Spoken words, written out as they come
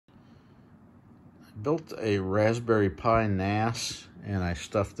built a Raspberry Pi NAS, and I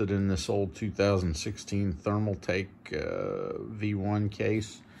stuffed it in this old 2016 Thermaltake V1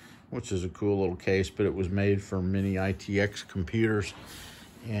 case, which is a cool little case, but it was made for mini ITX computers.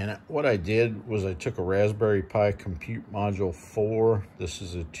 And what I did was I took a Raspberry Pi Compute Module 4. This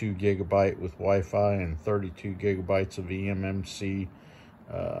is a 2 GB with Wi-Fi and 32 GB of eMMC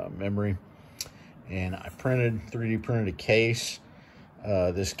memory. And I 3D printed a case.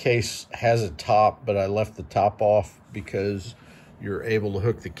 This case has a top, but I left the top off because you're able to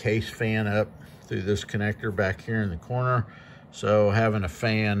hook the case fan up through this connector back here in the corner. So having a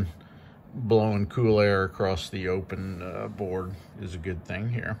fan blowing cool air across the open board is a good thing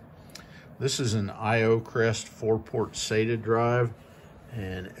here. This is an IOCrest 4-port SATA drive,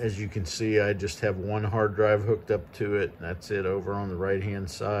 and as you can see, I just have one hard drive hooked up to it. That's it over on the right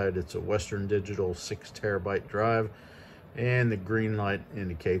hand side. It's a Western Digital 6 terabyte drive, and the green light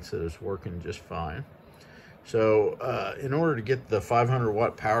indicates that it's working just fine. So in order to get the 500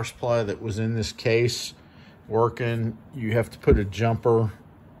 watt power supply that was in this case working, you have to put a jumper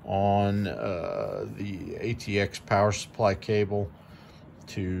on the ATX power supply cable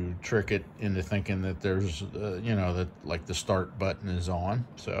to trick it into thinking that there's you know, that like the start button is on.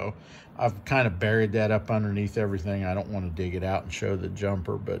 So I've kind of buried that up underneath everything. I don't want to dig it out and show the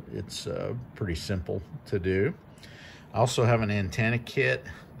jumper, but it's pretty simple to do. I also have an antenna kit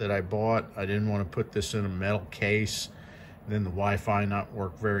that I bought. I didn't want to put this in a metal case, then the Wi-Fi not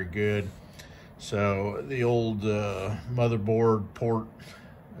work very good. So the old motherboard port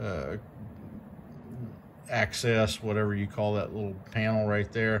access, whatever you call that little panel right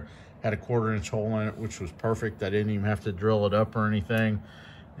there, had a 1/4-inch hole in it, which was perfect. I didn't even have to drill it up or anything.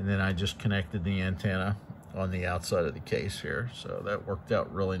 And then I just connected the antenna on the outside of the case here. So that worked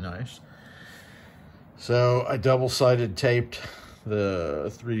out really nice. So I double-sided taped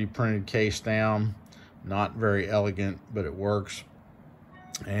the 3D printed case down. Not very elegant, but it works.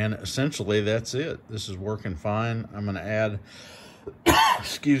 And essentially that's it. This is working fine. I'm going to add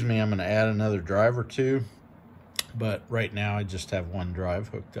excuse me, I'm going to add another drive or two, but right now I just have one drive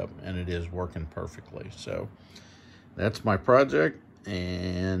hooked up and it is working perfectly. So that's my project,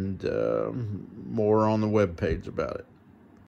 and more on the web page about it.